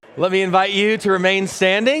Let me invite you to remain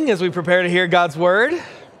standing as we prepare to hear God's word.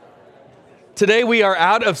 Today we are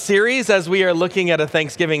out of series as we are looking at a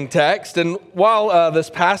Thanksgiving text. And while this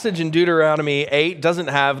passage in Deuteronomy 8 doesn't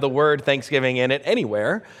have the word Thanksgiving in it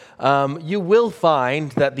anywhere, you will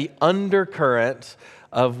find that the undercurrent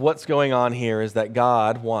of what's going on here is that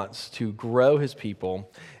God wants to grow his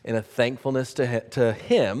people in a thankfulness to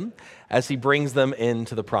him as he brings them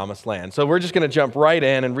into the promised land. So we're just going to jump right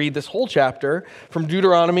in and read this whole chapter from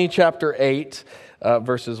Deuteronomy chapter 8,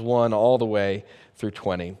 verses 1 all the way through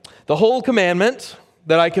 20. The whole commandment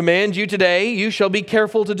that I command you today, you shall be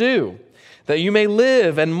careful to do, that you may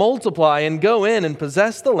live and multiply and go in and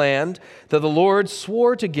possess the land that the Lord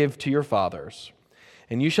swore to give to your fathers.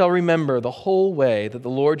 And you shall remember the whole way that the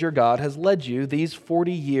Lord your God has led you these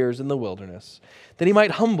 40 years in the wilderness, that he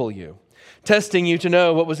might humble you, testing you to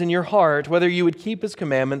know what was in your heart, whether you would keep his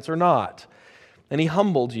commandments or not. And he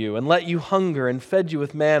humbled you and let you hunger and fed you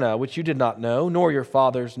with manna, which you did not know, nor your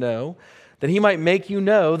fathers know, that he might make you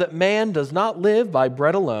know that man does not live by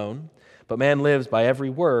bread alone, but man lives by every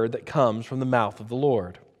word that comes from the mouth of the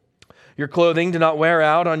Lord. Your clothing did not wear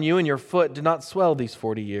out on you, and your foot did not swell these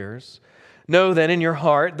 40 years. Know then in your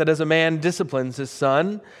heart that as a man disciplines his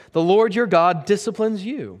son, the Lord your God disciplines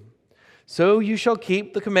you. So you shall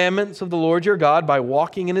keep the commandments of the Lord your God by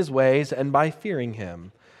walking in his ways and by fearing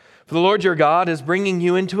him. For the Lord your God is bringing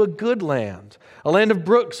you into a good land, a land of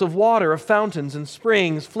brooks of water, of fountains and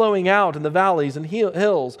springs flowing out in the valleys and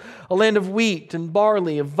hills, a land of wheat and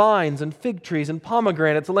barley, of vines and fig trees and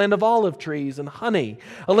pomegranates, a land of olive trees and honey,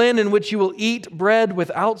 a land in which you will eat bread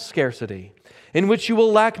without scarcity, in which you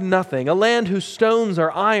will lack nothing, a land whose stones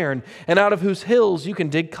are iron, and out of whose hills you can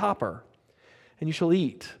dig copper. And you shall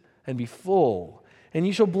eat and be full, and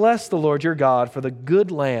you shall bless the Lord your God for the good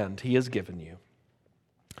land he has given you.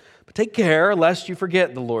 But take care lest you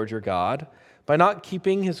forget the Lord your God by not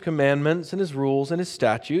keeping his commandments and his rules and his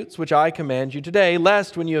statutes, which I command you today,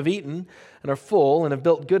 lest when you have eaten and are full and have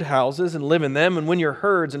built good houses and live in them, and when your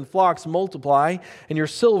herds and flocks multiply, and your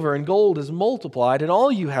silver and gold is multiplied, and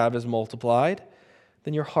all you have is multiplied,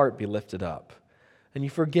 then your heart be lifted up, and you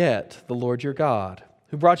forget the Lord your God,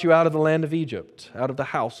 who brought you out of the land of Egypt, out of the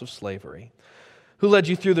house of slavery, who led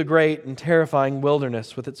you through the great and terrifying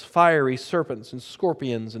wilderness with its fiery serpents and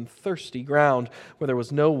scorpions and thirsty ground where there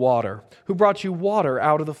was no water, who brought you water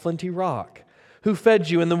out of the flinty rock, who fed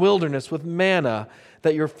you in the wilderness with manna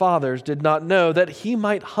that your fathers did not know, that he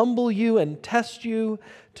might humble you and test you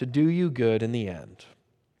to do you good in the end.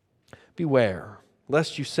 Beware,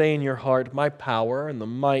 lest you say in your heart, my power and the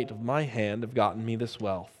might of my hand have gotten me this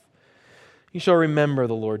wealth. You shall remember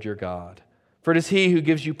the Lord your God, for it is he who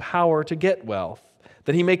gives you power to get wealth,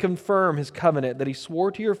 that he may confirm his covenant that he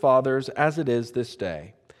swore to your fathers as it is this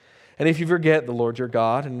day. And if you forget the Lord your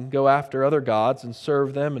God and go after other gods and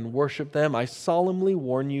serve them and worship them, I solemnly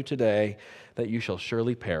warn you today that you shall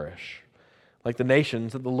surely perish. Like the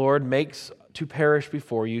nations that the Lord makes to perish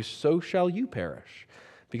before you, so shall you perish,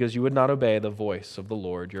 because you would not obey the voice of the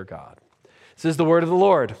Lord your God. This is the word of the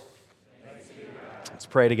Lord. Let's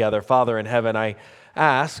pray together. Father in heaven, I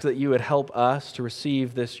ask that you would help us to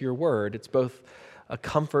receive this, your word. It's both a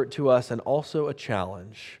comfort to us and also a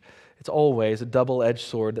challenge. It's always a double-edged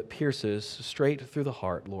sword that pierces straight through the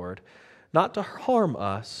heart, Lord, not to harm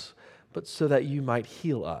us, but so that you might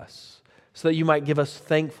heal us, so that you might give us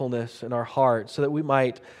thankfulness in our hearts, so that we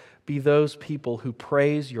might be those people who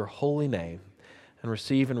praise your holy name and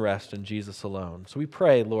receive and rest in Jesus alone. So we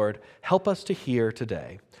pray, Lord, help us to hear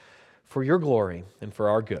today for your glory and for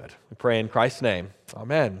our good. We pray in Christ's name.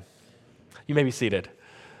 Amen. You may be seated.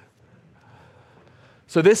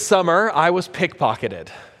 So this summer, I was pickpocketed.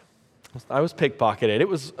 It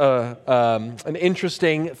was an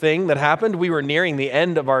interesting thing that happened. We were nearing the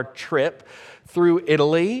end of our trip through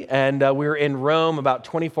Italy, and we were in Rome about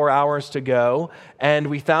 24 hours to go, and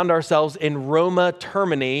we found ourselves in Roma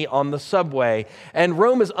Termini on the subway. And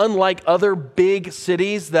Rome is unlike other big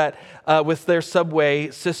cities that with their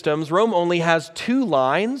subway systems. Rome only has 2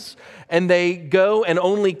 lines, and they go and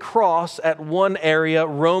only cross at one area,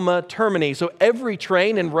 Roma Termini. So every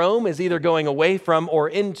train in Rome is either going away from or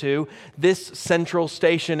into this central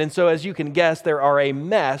station. And so as you can guess, there are a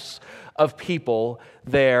mess of people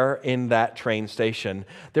there in that train station.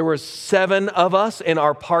 There were 7 of us in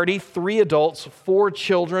our party, 3 adults, 4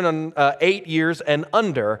 children, 8 years and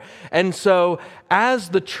under. And so as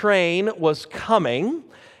the train was coming,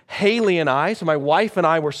 Haley and I, so my wife and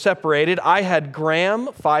I were separated. I had Graham,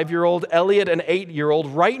 5-year-old, Elliot, an 8-year-old,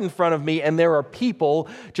 right in front of me, and there are people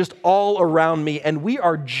just all around me, and we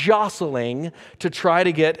are jostling to try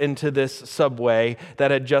to get into this subway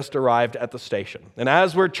that had just arrived at the station. And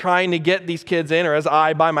as we're trying to get these kids in, or as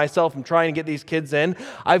I by myself am trying to get these kids in,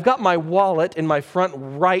 I've got my wallet in my front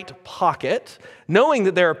right pocket, knowing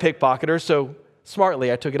that there are pickpocketers, so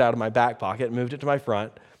smartly I took it out of my back pocket and moved it to my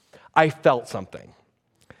front. I felt something.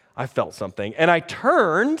 And I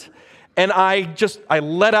turned and I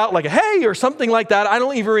let out like a hey or something like that. I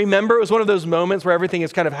don't even remember. It was one of those moments where everything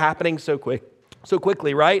is kind of happening so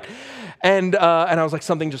quickly, right? And I was like,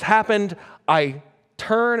 something just happened. I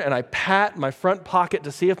turn and I pat my front pocket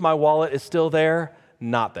to see if my wallet is still there.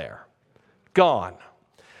 Not there. Gone,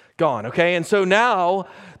 okay? And so now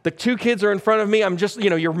the two kids are in front of me. I'm just,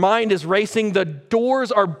 your mind is racing. The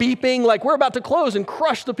doors are beeping like we're about to close and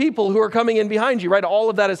crush the people who are coming in behind you, right? All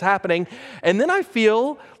of that is happening. And then I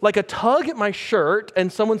feel like a tug at my shirt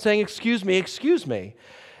and someone saying, excuse me.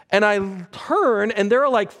 And I turn and there are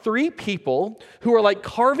like 3 people who are like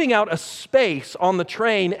carving out a space on the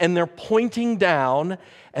train and they're pointing down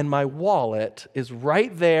and my wallet is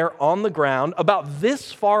right there on the ground about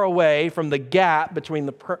this far away from the gap between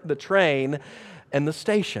the train and the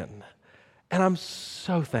station. And I'm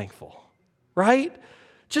so thankful, right?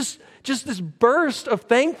 Just this burst of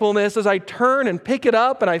thankfulness as I turn and pick it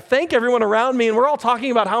up and I thank everyone around me and we're all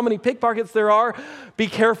talking about how many pickpockets there are. Be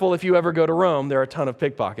careful if you ever go to Rome, there are a ton of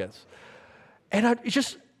pickpockets. And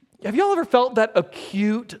have you all ever felt that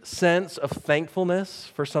acute sense of thankfulness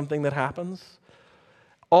for something that happens?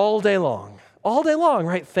 All day long,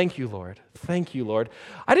 right? Thank you, Lord.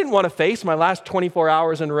 I didn't want to face my last 24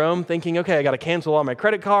 hours in Rome thinking, okay, I got to cancel all my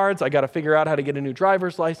credit cards. I got to figure out how to get a new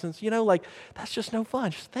driver's license. That's just no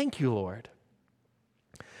fun. Just thank you, Lord.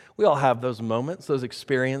 We all have those moments, those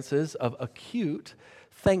experiences of acute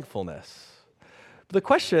thankfulness. But the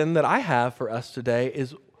question that I have for us today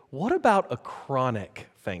is, what about a chronic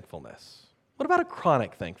thankfulness? What about a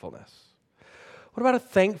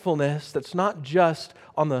thankfulness that's not just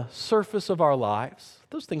on the surface of our lives?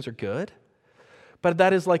 Those things are good. But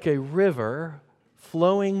that is like a river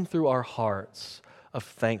flowing through our hearts of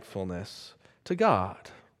thankfulness to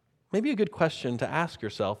God. Maybe a good question to ask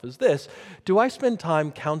yourself is this: do I spend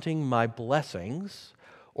time counting my blessings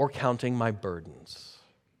or counting my burdens?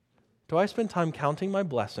 Do I spend time counting my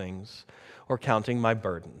blessings or counting my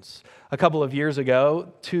burdens? A couple of years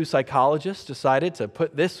ago, 2 psychologists decided to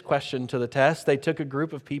put this question to the test. They took a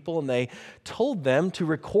group of people and they told them to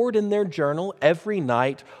record in their journal every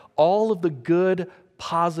night all of the good,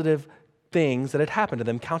 positive things that had happened to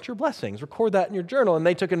them. Count your blessings. Record that in your journal. And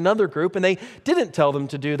they took another group and they didn't tell them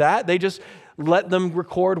to do that. They just let them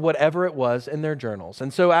record whatever it was in their journals.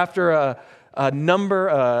 And so after a number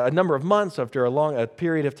of months, after a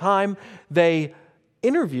period of time, they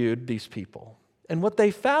interviewed these people. And what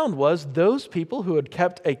they found was those people who had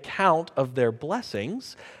kept a count of their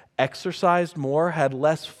blessings exercised more, had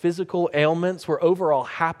less physical ailments, were overall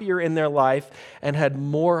happier in their life, and had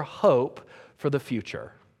more hope for the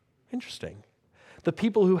future. Interesting. The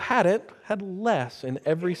people who hadn't had less in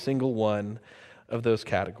every single one of those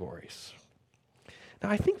categories. Now,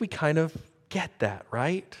 I think we kind of get that,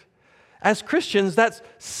 right? As Christians, that's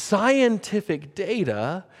scientific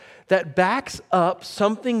data that backs up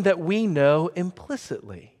something that we know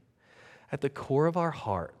implicitly. At the core of our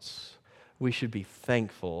hearts, we should be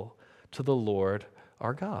thankful to the Lord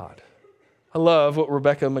our God. I love what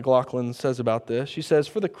Rebecca McLaughlin says about this. She says,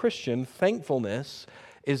 for the Christian, thankfulness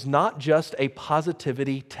is not just a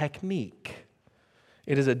positivity technique.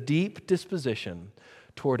 It is a deep disposition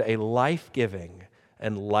toward a life-giving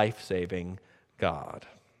and life-saving God.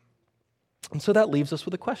 And so that leaves us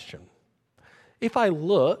with a question. If I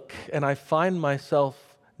look and I find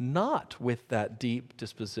myself not with that deep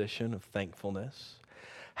disposition of thankfulness,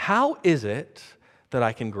 how is it that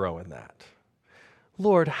I can grow in that?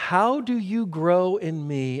 Lord, how do you grow in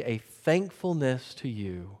me a thankfulness to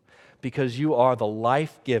you because you are the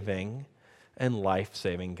life-giving and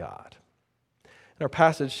life-saving God? In our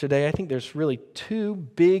passage today, I think there's really 2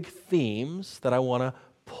 big themes that I want to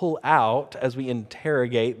pull out as we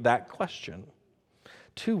interrogate that question.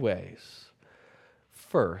 2 ways.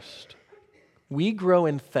 First, we grow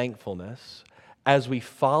in thankfulness as we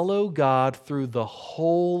follow God through the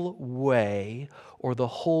whole way or the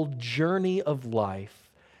whole journey of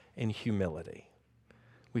life in humility.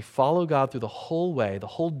 We follow God through the whole way, the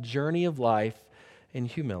whole journey of life in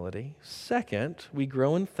humility. Second, we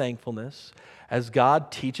grow in thankfulness as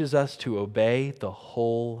God teaches us to obey the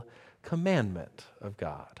whole commandment of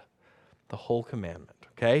God. The whole commandment.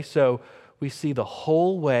 Okay, so we see the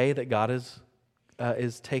whole way that God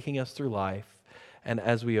is taking us through life, and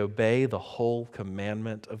as we obey the whole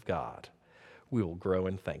commandment of God, we will grow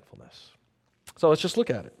in thankfulness. So let's just look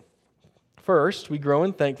at it. First, we grow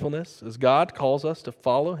in thankfulness as God calls us to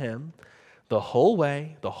follow Him the whole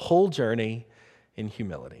way, the whole journey, in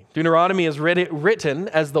humility. Deuteronomy is written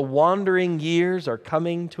as the wandering years are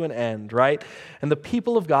coming to an end, right? And the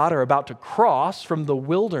people of God are about to cross from the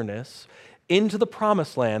wilderness into the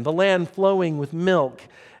promised land, the land flowing with milk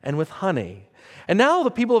and with honey. And now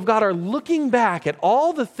the people of God are looking back at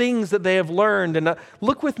all the things that they have learned. And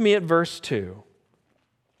look with me at verse 2.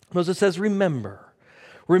 Moses says, Remember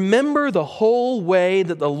the whole way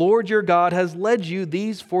that the Lord your God has led you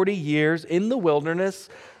these 40 years in the wilderness,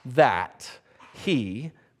 that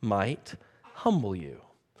He might humble you.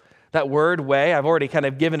 That word way, I've already kind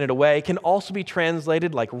of given it away, can also be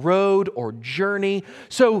translated like road or journey.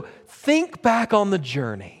 So think back on the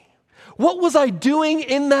journey. What was I doing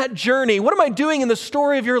in that journey? What am I doing in the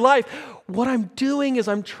story of your life? What I'm doing is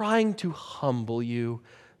I'm trying to humble you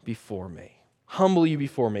before me. Humble you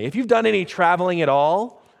before me. If you've done any traveling at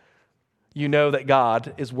all, you know that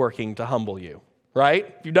God is working to humble you. Right?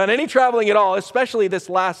 If you've done any traveling at all, especially this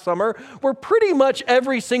last summer, where pretty much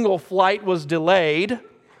every single flight was delayed,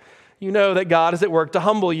 you know that God is at work to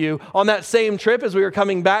humble you. On that same trip, as we were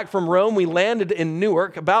coming back from Rome, we landed in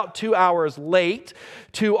Newark about 2 hours late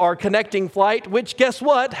to our connecting flight, which, guess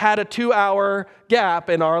what, had a 2-hour gap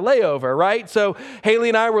in our layover, right? So Haley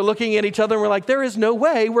and I were looking at each other and we're like, there is no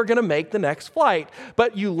way we're going to make the next flight.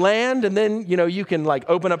 But you land and then, you can like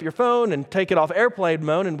open up your phone and take it off airplane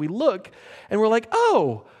mode, and we look and we're like,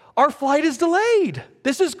 oh, our flight is delayed.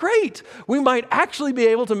 This is great. We might actually be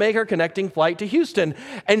able to make our connecting flight to Houston.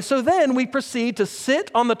 And so then we proceed to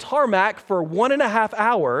sit on the tarmac for 1.5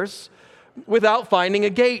 hours without finding a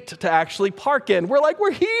gate to actually park in. We're like,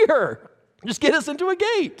 we're here. Just get us into a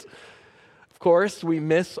gate. Of course, we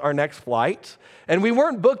miss our next flight. And we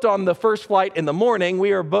weren't booked on the first flight in the morning.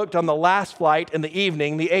 We were booked on the last flight in the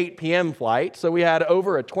evening, the 8 p.m. flight. So we had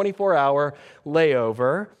over a 24-hour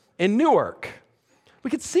layover in Newark. We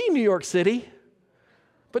could see New York City,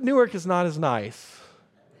 but Newark is not as nice.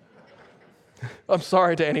 I'm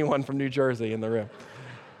sorry to anyone from New Jersey in the room.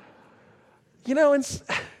 It's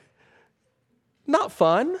not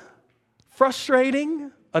fun,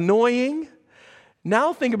 frustrating, annoying.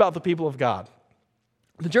 Now think about the people of God.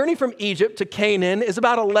 The journey from Egypt to Canaan is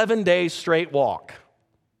about 11 days straight walk.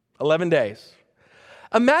 11 days.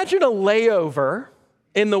 Imagine a layover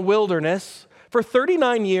in the wilderness for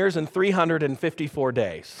 39 years and 354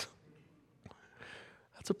 days.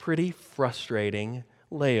 That's a pretty frustrating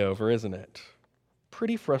layover, isn't it?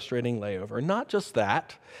 Pretty frustrating layover. Not just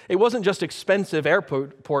that. It wasn't just expensive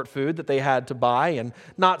airport food that they had to buy and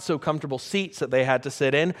not so comfortable seats that they had to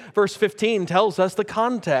sit in. Verse 15 tells us the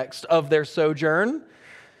context of their sojourn.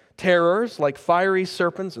 Terrors like fiery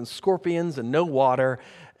serpents and scorpions and no water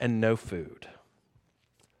and no food.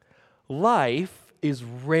 Life is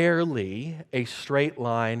rarely a straight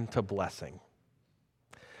line to blessing.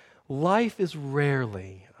 Life is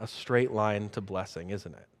rarely a straight line to blessing,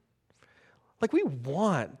 isn't it? Like, we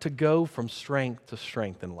want to go from strength to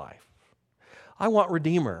strength in life. I want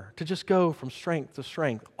Redeemer to just go from strength to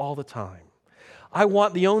strength all the time. I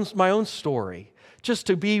want my own story just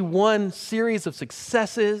to be one series of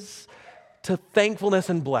successes to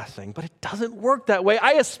thankfulness and blessing. But it doesn't work that way.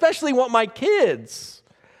 I especially want my kids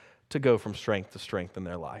to go from strength to strength in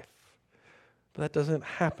their life. But that doesn't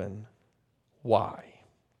happen. Why?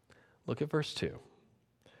 Look at verse 2.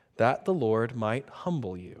 That the Lord might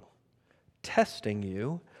humble you, testing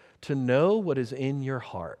you to know what is in your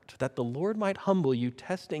heart. That the Lord might humble you,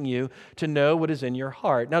 testing you to know what is in your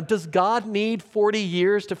heart. Now, does God need 40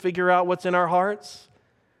 years to figure out what's in our hearts?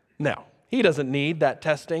 No, He doesn't need that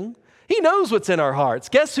testing. He knows what's in our hearts.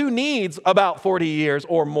 Guess who needs about 40 years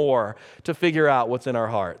or more to figure out what's in our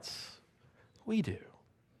hearts? We do.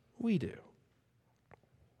 We do.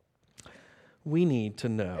 We need to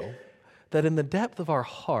know that in the depth of our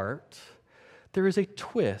heart, there is a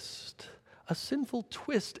twist, a sinful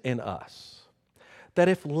twist in us, that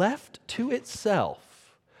if left to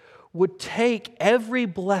itself, would take every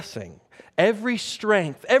blessing, every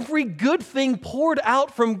strength, every good thing poured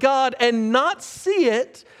out from God and not see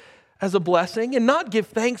it as a blessing and not give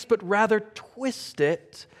thanks, but rather twist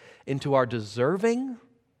it into our deserving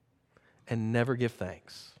and never give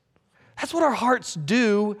thanks. That's what our hearts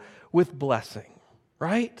do with blessing,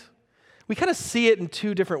 right? We kind of see it in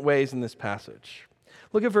two different ways in this passage.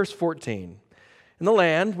 Look at verse 14. In the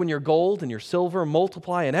land, when your gold and your silver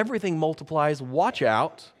multiply and everything multiplies, watch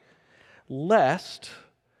out, lest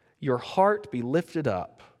your heart be lifted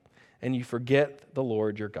up and you forget the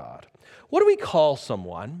Lord your God. What do we call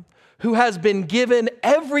someone who has been given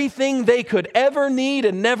everything they could ever need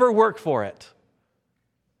and never work for it?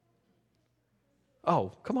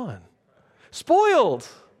 Oh, come on. Spoiled.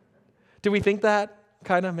 Do we think that?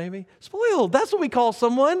 Kind of, maybe? Spoiled. That's what we call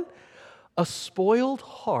someone. A spoiled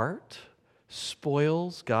heart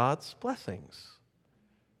spoils God's blessings.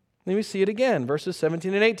 Let me see it again, verses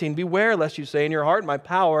 17 and 18. Beware lest you say in your heart, my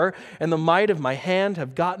power and the might of my hand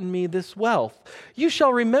have gotten me this wealth. You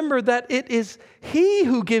shall remember that it is He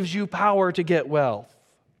who gives you power to get wealth.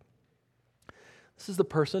 This is the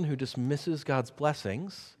person who dismisses God's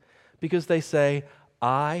blessings because they say,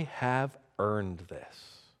 I have earned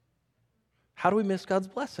this. How do we miss God's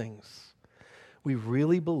blessings? We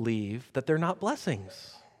really believe that they're not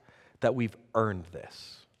blessings, that we've earned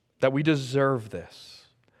this, that we deserve this.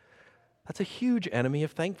 That's a huge enemy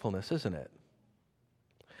of thankfulness, isn't it?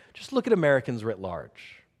 Just look at Americans writ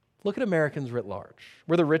large. Look at Americans writ large.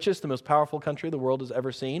 We're the richest, the most powerful country the world has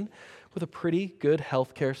ever seen, with a pretty good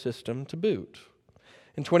healthcare system to boot.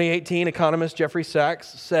 In 2018, economist Jeffrey Sachs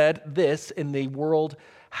said this in the World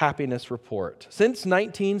Happiness Report. Since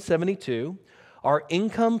 1972, our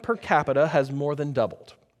income per capita has more than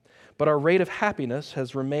doubled, but our rate of happiness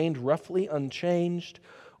has remained roughly unchanged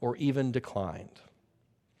or even declined.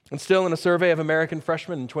 And still, in a survey of American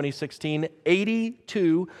freshmen in 2016,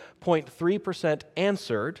 82.3%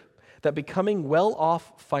 answered that becoming well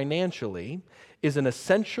off financially is an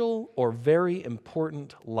essential or very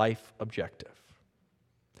important life objective.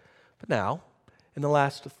 But now, in the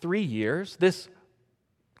last 3 years, this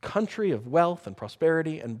country of wealth and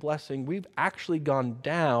prosperity and blessing, we've actually gone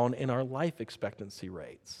down in our life expectancy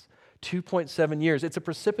rates. 2.7 years. It's a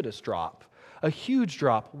precipitous drop, a huge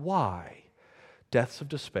drop. Why? Deaths of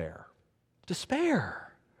despair.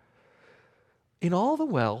 Despair. In all the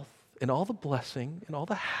wealth, in all the blessing, in all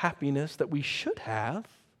the happiness that we should have,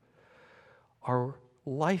 our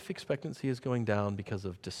life expectancy is going down because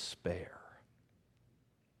of despair.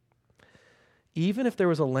 Even if there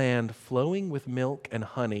was a land flowing with milk and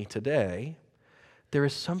honey today, there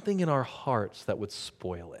is something in our hearts that would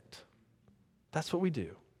spoil it. That's what we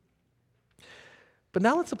do. But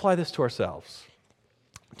now let's apply this to ourselves.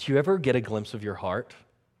 Do you ever get a glimpse of your heart?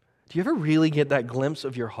 Do you ever really get that glimpse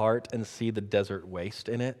of your heart and see the desert waste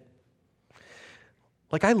in it?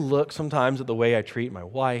 Like, I look sometimes at the way I treat my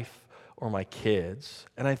wife or my kids,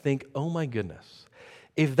 and I think, oh my goodness,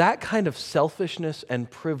 if that kind of selfishness and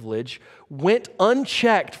privilege went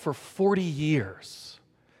unchecked for 40 years,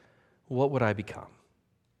 what would I become?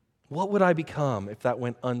 What would I become if that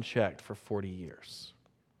went unchecked for 40 years?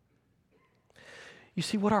 You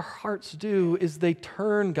see, what our hearts do is they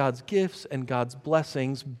turn God's gifts and God's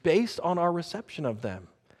blessings based on our reception of them,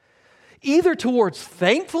 either towards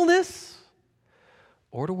thankfulness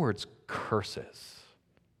or towards curses.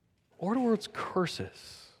 Or towards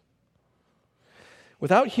curses.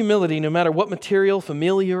 Without humility, no matter what material,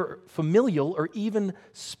 familial, or even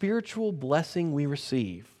spiritual blessing we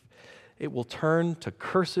receive, it will turn to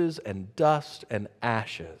curses and dust and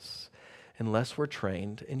ashes unless we're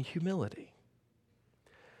trained in humility.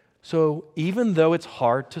 So even though it's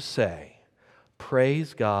hard to say,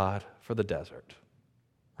 praise God for the desert,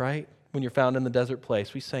 right? When you're found in the desert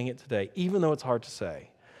place, we sang it today. Even though it's hard to say,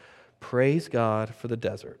 praise God for the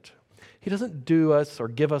desert. He doesn't do us or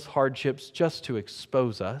give us hardships just to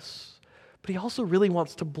expose us, but He also really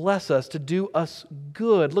wants to bless us, to do us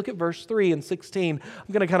good. Look at verse 3 and 16.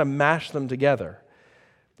 I'm going to kind of mash them together.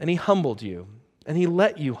 And He humbled you, and He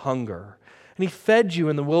let you hunger. And He fed you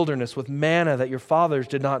in the wilderness with manna that your fathers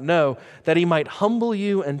did not know, that He might humble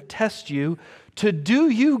you and test you to do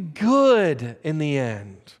you good in the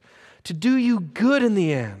end. To do you good in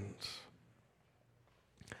the end.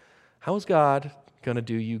 How is God going to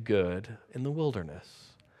do you good in the wilderness?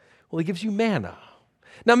 Well, He gives you manna.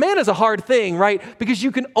 Now, manna is a hard thing, right? Because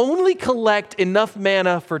you can only collect enough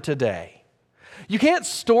manna for today. You can't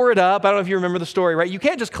store it up. I don't know if you remember the story, right? You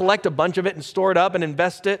can't just collect a bunch of it and store it up and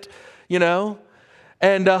invest it,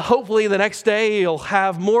 and hopefully the next day you'll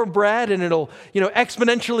have more bread and it'll,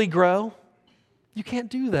 exponentially grow. You can't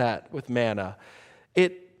do that with manna.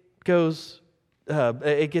 It gets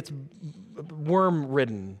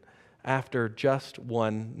worm-ridden after just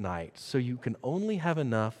one night. So you can only have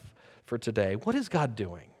enough for today. What is God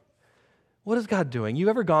doing? What is God doing? You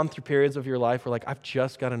ever gone through periods of your life where I've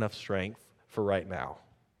just got enough strength for right now?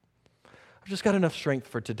 I've just got enough strength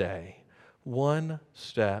for today. One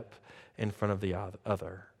step in front of the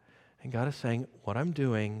other. And God is saying, what I'm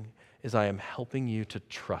doing is I am helping you to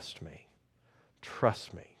trust me.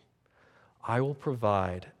 Trust me. I will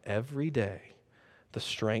provide every day the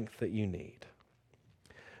strength that you need.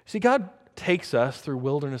 See, God takes us through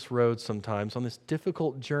wilderness roads sometimes on this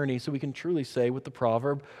difficult journey so we can truly say with the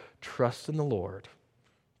proverb, trust in the Lord.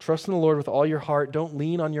 Trust in the Lord with all your heart. Don't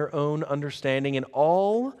lean on your own understanding. In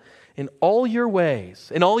all your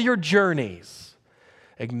ways, in all your journeys,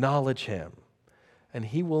 acknowledge Him, and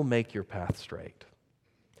He will make your path straight.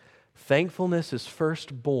 Thankfulness is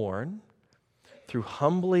first born through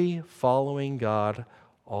humbly following God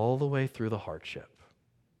all the way through the hardship.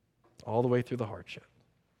 All the way through the hardship.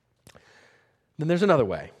 Then there's another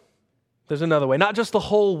way. There's another way. Not just the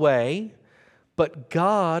whole way, but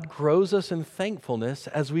God grows us in thankfulness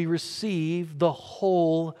as we receive the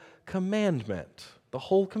whole commandment. The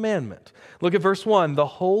whole commandment. Look at verse 1. The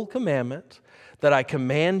whole commandment that I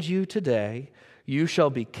command you today, you shall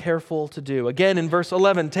be careful to do. Again in verse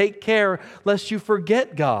 11, take care lest you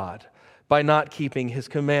forget God by not keeping His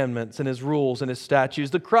commandments and His rules and His statutes.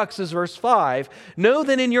 The crux is verse 5. Know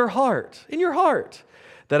then in your heart,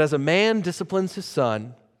 that as a man disciplines his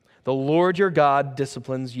son, the Lord your God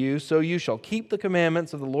disciplines you, so you shall keep the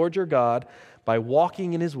commandments of the Lord your God by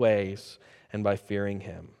walking in His ways and by fearing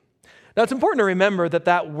Him. Now, it's important to remember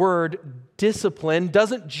that word discipline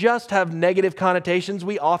doesn't just have negative connotations.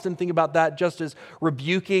 We often think about that just as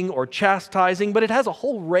rebuking or chastising, but it has a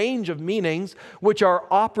whole range of meanings which are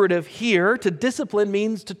operative here. To discipline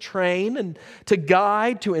means to train and to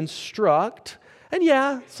guide, to instruct,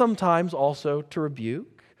 and sometimes also to rebuke.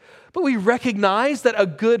 But we recognize that a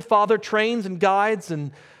good father trains and guides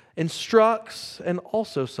and instructs and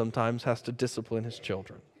also sometimes has to discipline his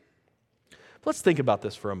children. Let's think about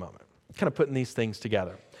this for a moment, kind of putting these things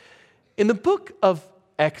together. In the book of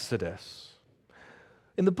Exodus,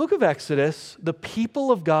 the people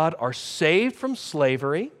of God are saved from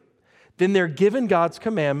slavery, then they're given God's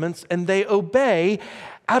commandments, and they obey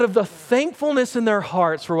out of the thankfulness in their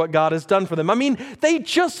hearts for what God has done for them. I mean, they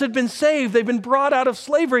just had been saved. They've been brought out of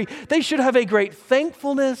slavery. They should have a great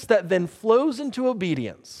thankfulness that then flows into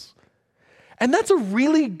obedience. And that's a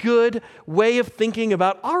really good way of thinking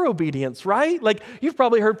about our obedience, right? Like you've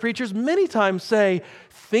probably heard preachers many times say,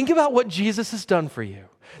 think about what Jesus has done for you,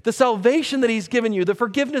 the salvation that He's given you, the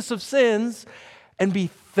forgiveness of sins, and be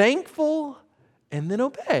thankful and then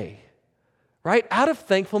obey. Right? Out of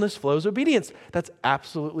thankfulness flows obedience. That's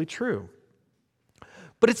absolutely true.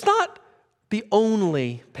 But it's not the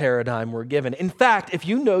only paradigm we're given. In fact, if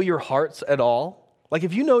you know your hearts at all,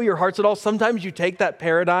 sometimes you take that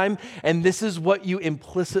paradigm and this is what you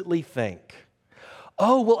implicitly think.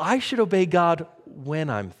 Oh, well, I should obey God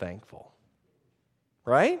when I'm thankful.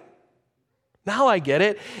 Right? Now I get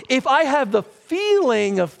it. If I have the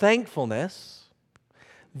feeling of thankfulness,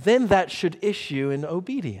 then that should issue in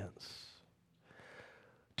obedience.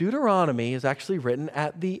 Deuteronomy is actually written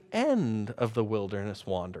at the end of the wilderness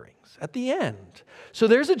wanderings, at the end. So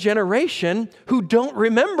there's a generation who don't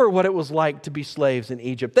remember what it was like to be slaves in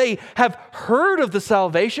Egypt. They have heard of the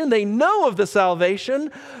salvation, they know of the salvation,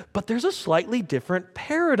 but there's a slightly different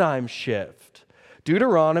paradigm shift.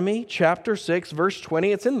 Deuteronomy chapter 6, verse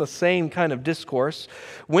 20, it's in the same kind of discourse.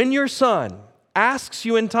 When your son asks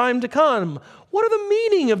you in time to come, what are the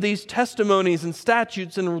meaning of these testimonies and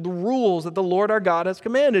statutes and the rules that the Lord our God has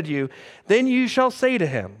commanded you? Then you shall say to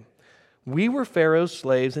him, we were Pharaoh's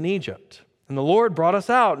slaves in Egypt, and the Lord brought us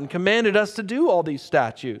out and commanded us to do all these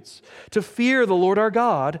statutes, to fear the Lord our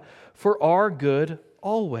God for our good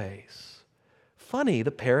always. Funny, the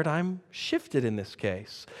paradigm shifted in this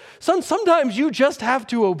case. Sometimes you just have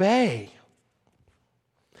to obey.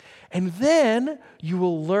 And then you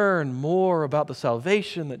will learn more about the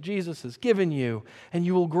salvation that Jesus has given you, and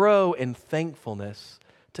you will grow in thankfulness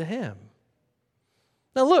to Him.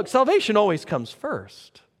 Now look, salvation always comes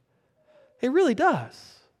first. It really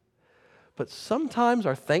does. But sometimes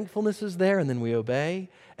our thankfulness is there and then we obey,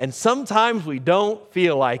 and sometimes we don't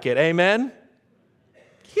feel like it. Amen?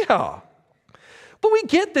 Yeah. But we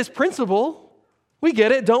get this principle. We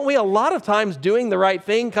get it, don't we? A lot of times doing the right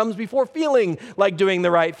thing comes before feeling like doing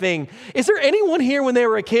the right thing. Is there anyone here when they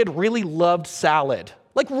were a kid really loved salad?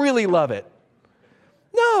 Like really love it?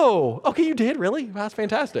 No. Okay, you did? Really? That's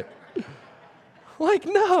fantastic. Like,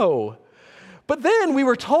 no. But then we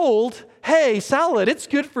were told, hey, salad, it's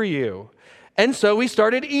good for you. And so we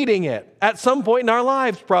started eating it at some point in our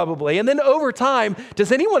lives probably. And then over time,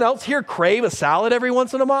 does anyone else here crave a salad every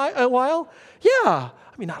once in a while? Yeah.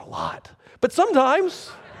 I mean, not a lot. But sometimes,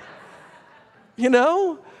 And you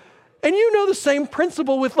know the same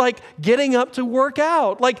principle with like getting up to work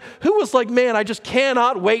out. Like who was like, man, I just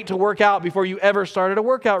cannot wait to work out before you ever started a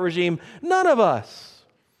workout regime? None of us.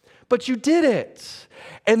 But you did it.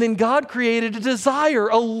 And then God created a desire,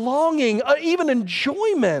 a longing, even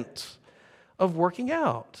enjoyment of working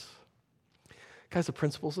out. Guys, the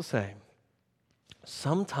principle's the same.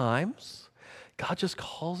 Sometimes God just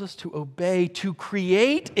calls us to obey, to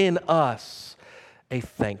create in us a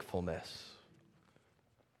thankfulness.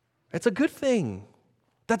 It's a good thing.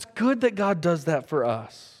 That's good that God does that for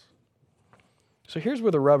us. So here's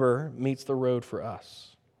where the rubber meets the road for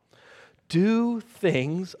us. Do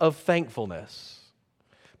things of thankfulness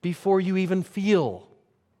before you even feel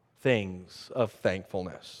things of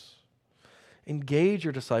thankfulness. Engage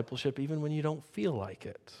your discipleship even when you don't feel like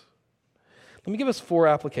it. Let me give us 4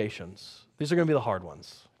 applications. These are going to be the hard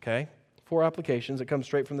ones, okay? 4 applications that come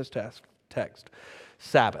straight from this text.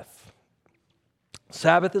 Sabbath.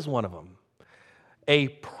 Sabbath is one of them. A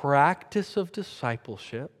practice of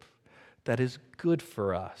discipleship that is good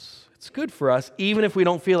for us. It's good for us even if we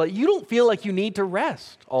don't feel it. You don't feel like you need to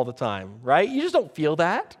rest all the time, right? You just don't feel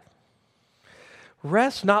that.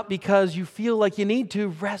 Rest not because you feel like you need to,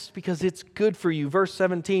 rest because it's good for you. Verse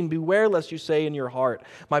 17, beware lest you say in your heart,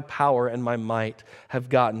 my power and my might have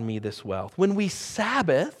gotten me this wealth. When we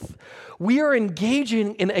Sabbath, we are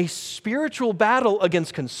engaging in a spiritual battle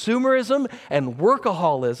against consumerism and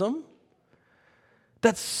workaholism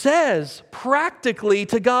that says practically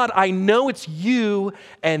to God, I know it's you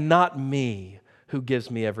and not me who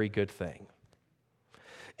gives me every good thing.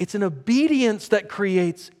 It's an obedience that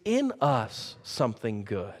creates in us something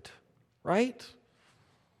good, right?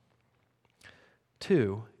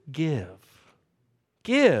 2, give.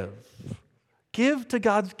 Give. Give to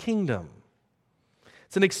God's kingdom.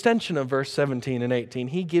 It's an extension of verse 17 and 18.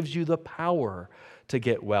 He gives you the power to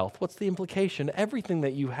get wealth. What's the implication? Everything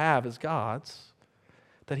that you have is God's,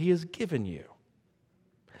 that He has given you.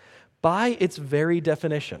 By its very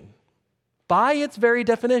definition,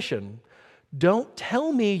 don't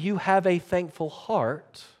tell me you have a thankful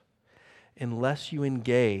heart unless you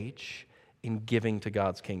engage in giving to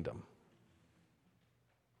God's kingdom.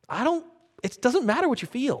 It doesn't matter what you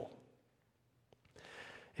feel.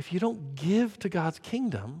 If you don't give to God's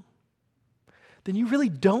kingdom, then you really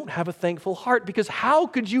don't have a thankful heart, because how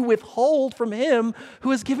could you withhold from Him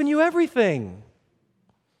who has given you everything?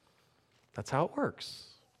 That's how it works.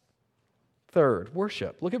 3rd,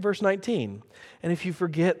 worship. Look at verse 19. And if you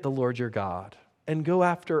forget the Lord your God and go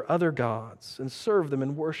after other gods and serve them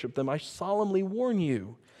and worship them, I solemnly warn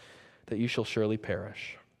you that you shall surely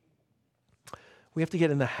perish. We have to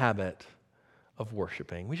get in the habit of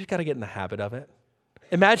worshiping. We just got to get in the habit of it.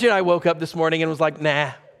 Imagine I woke up this morning and was like,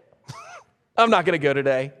 nah, I'm not going to go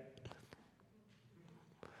today.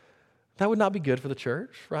 That would not be good for the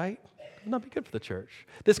church, right? It would not be good for the church.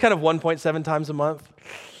 This kind of 1.7 times a month,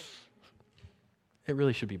 it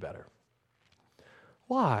really should be better.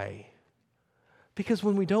 Why? Because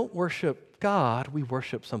when we don't worship God, we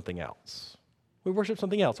worship something else. We worship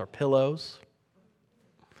something else, our pillows.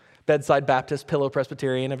 Bedside Baptist, Pillow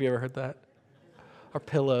Presbyterian, have you ever heard that? Our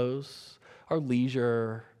pillows, our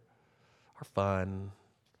leisure, our fun.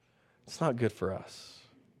 It's not good for us.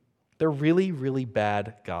 They're really, really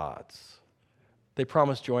bad gods. They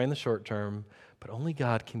promise joy in the short term, but only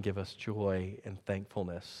God can give us joy and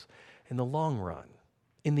thankfulness in the long run,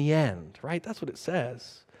 in the end, right? That's what it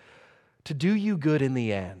says. To do you good in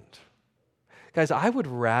the end. Guys, I would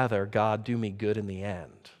rather God do me good in the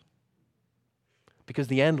end, because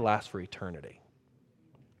the end lasts for eternity.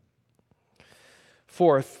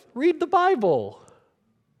 4th, read the Bible.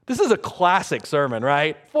 This is a classic sermon,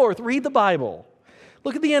 right? 4th, read the Bible.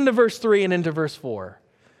 Look at the end of verse 3 and into verse 4.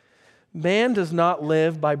 Man does not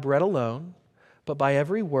live by bread alone, but by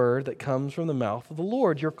every word that comes from the mouth of the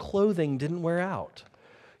Lord. Your clothing didn't wear out.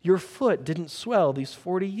 Your foot didn't swell these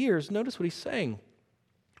 40 years. Notice what he's saying.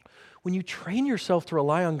 When you train yourself to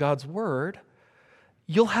rely on God's word,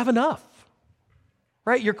 you'll have enough,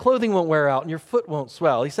 right? Your clothing won't wear out and your foot won't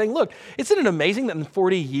swell. He's saying, look, isn't it amazing that in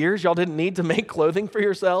 40 years y'all didn't need to make clothing for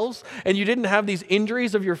yourselves and you didn't have these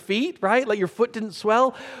injuries of your feet, right? Like your foot didn't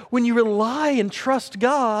swell. When you rely and trust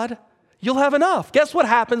God, you'll have enough. Guess what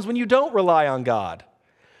happens when you don't rely on God?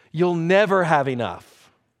 You'll never have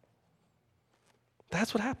enough.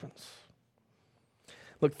 That's what happens.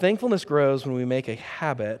 Look, thankfulness grows when we make a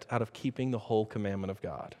habit out of keeping the whole commandment of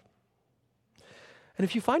God. And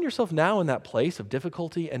if you find yourself now in that place of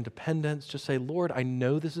difficulty and dependence, just say, Lord, I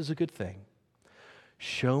know this is a good thing.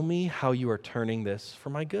 Show me how you are turning this for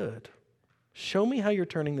my good. Show me how you're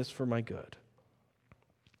turning this for my good.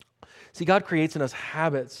 See, God creates in us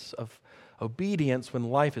habits of obedience when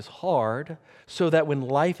life is hard, so that when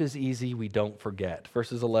life is easy, we don't forget.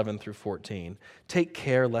 Verses 11 through 14. Take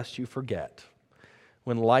care lest you forget.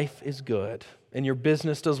 When life is good, and your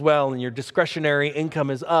business does well, and your discretionary income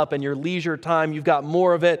is up, and your leisure time, you've got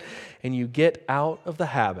more of it, and you get out of the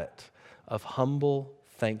habit of humble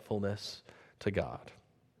thankfulness to God.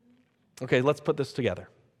 Okay, let's put this together.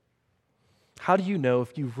 How do you know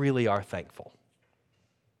if you really are thankful?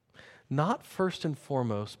 Not first and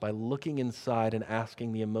foremost by looking inside and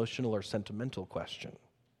asking the emotional or sentimental question,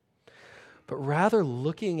 but rather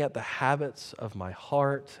looking at the habits of my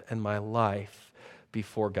heart and my life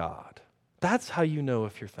before God. That's how you know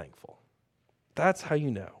if you're thankful. That's how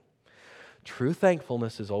you know. True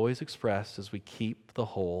thankfulness is always expressed as we keep the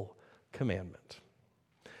whole commandment.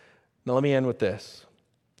 Now let me end with this.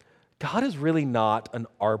 God is really not an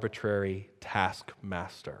arbitrary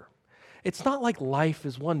taskmaster. It's not like life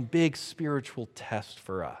is one big spiritual test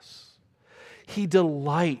for us. He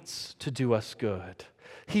delights to do us good.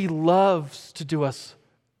 He loves to do us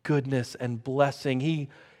goodness and blessing. He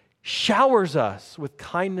showers us with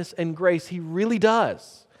kindness and grace. He really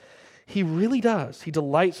does. He really does. He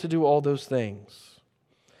delights to do all those things.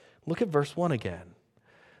 Look at verse 1 again.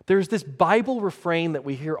 There's this Bible refrain that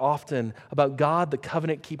we hear often about God, the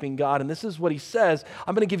covenant-keeping God, and this is what he says: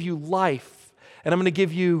 I'm going to give you life, and I'm going to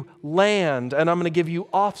give you land, and I'm going to give you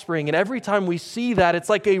offspring. And every time we see that, it's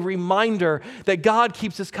like a reminder that God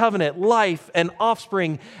keeps his covenant. Life and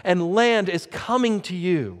offspring and land is coming to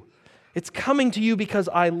you. It's coming to you because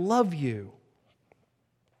I love you.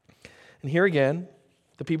 And here again,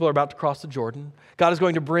 the people are about to cross the Jordan. God is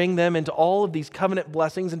going to bring them into all of these covenant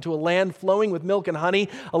blessings, into a land flowing with milk and honey,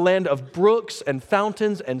 a land of brooks and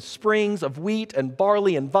fountains and springs, of wheat and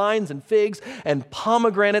barley and vines and figs and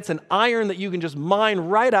pomegranates and iron that you can just mine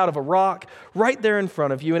right out of a rock right there in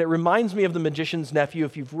front of you. And it reminds me of The Magician's Nephew.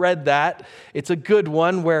 If you've read that, it's a good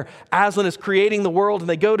one, where Aslan is creating the world and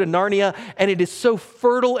they go to Narnia, and it is so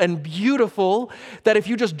fertile and beautiful that if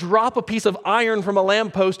you just drop a piece of iron from a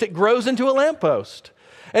lamppost, it grows into a lamppost.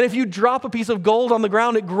 And if you drop a piece of gold on the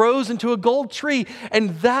ground, it grows into a gold tree.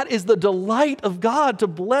 And that is the delight of God, to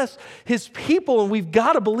bless his people, and we've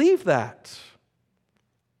got to believe that.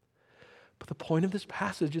 But the point of this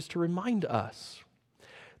passage is to remind us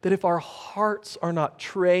that if our hearts are not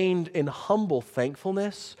trained in humble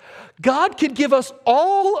thankfulness, God could give us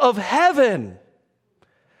all of heaven,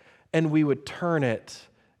 and we would turn it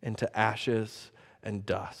into ashes and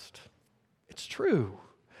dust. It's true.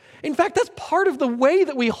 In fact, that's part of the way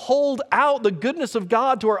that we hold out the goodness of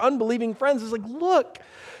God to our unbelieving friends. Is like, look,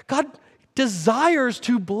 God desires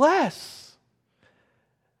to bless.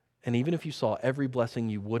 And even if you saw every blessing,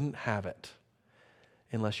 you wouldn't have it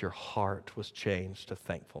unless your heart was changed to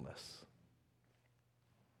thankfulness.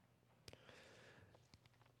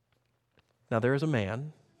 Now, there is a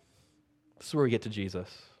man. This is where we get to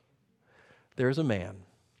Jesus. There is a man,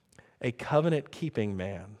 a covenant-keeping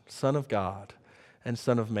man, Son of God, and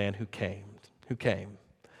Son of Man who came.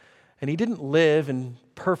 And he didn't live in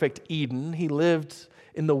perfect Eden. He lived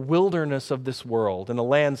in the wilderness of this world, in a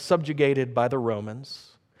land subjugated by the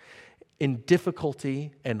Romans, in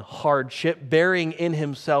difficulty and hardship, bearing in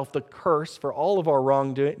himself the curse for all of our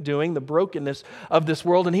wrongdoing, the brokenness of this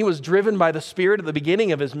world. And he was driven by the Spirit at the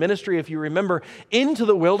beginning of his ministry, if you remember, into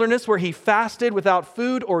the wilderness, where he fasted without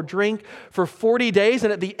food or drink for 40 days.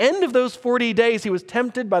 And at the end of those 40 days, he was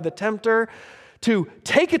tempted by the tempter to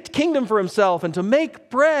take a kingdom for himself and to make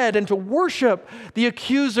bread and to worship the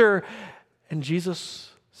accuser. And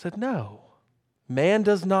Jesus said, no, man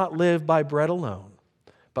does not live by bread alone,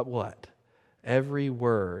 but what? Every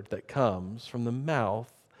word that comes from the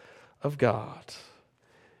mouth of God.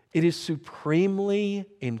 It is supremely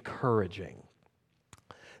encouraging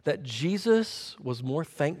that Jesus was more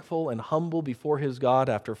thankful and humble before his God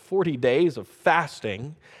after 40 days of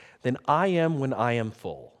fasting than I am when I am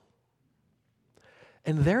full.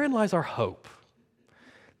 And therein lies our hope.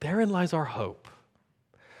 Therein lies our hope.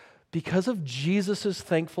 Because of Jesus'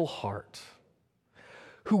 thankful heart,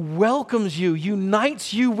 who welcomes you,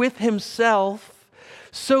 unites you with himself,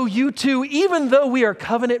 so you too, even though we are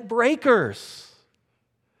covenant breakers,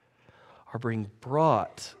 are being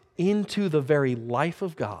brought into the very life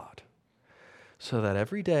of God, so that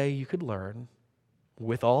every day you could learn,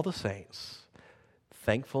 with all the saints,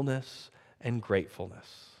 thankfulness and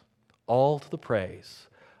gratefulness, all to the praise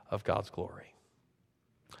of God's glory.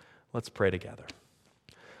 Let's pray together.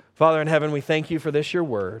 Father in heaven, we thank you for this, your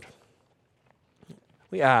word.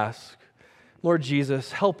 We ask, Lord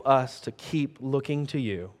Jesus, help us to keep looking to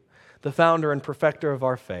you, the founder and perfecter of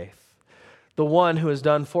our faith, the one who has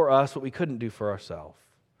done for us what we couldn't do for ourselves,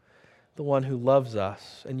 the one who loves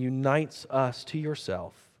us and unites us to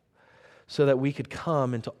yourself so that we could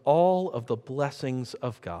come into all of the blessings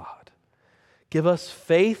of God. Give us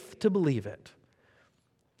faith to believe it,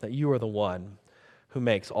 that you are the one who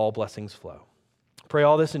makes all blessings flow. Pray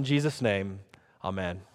all this in Jesus' name. Amen.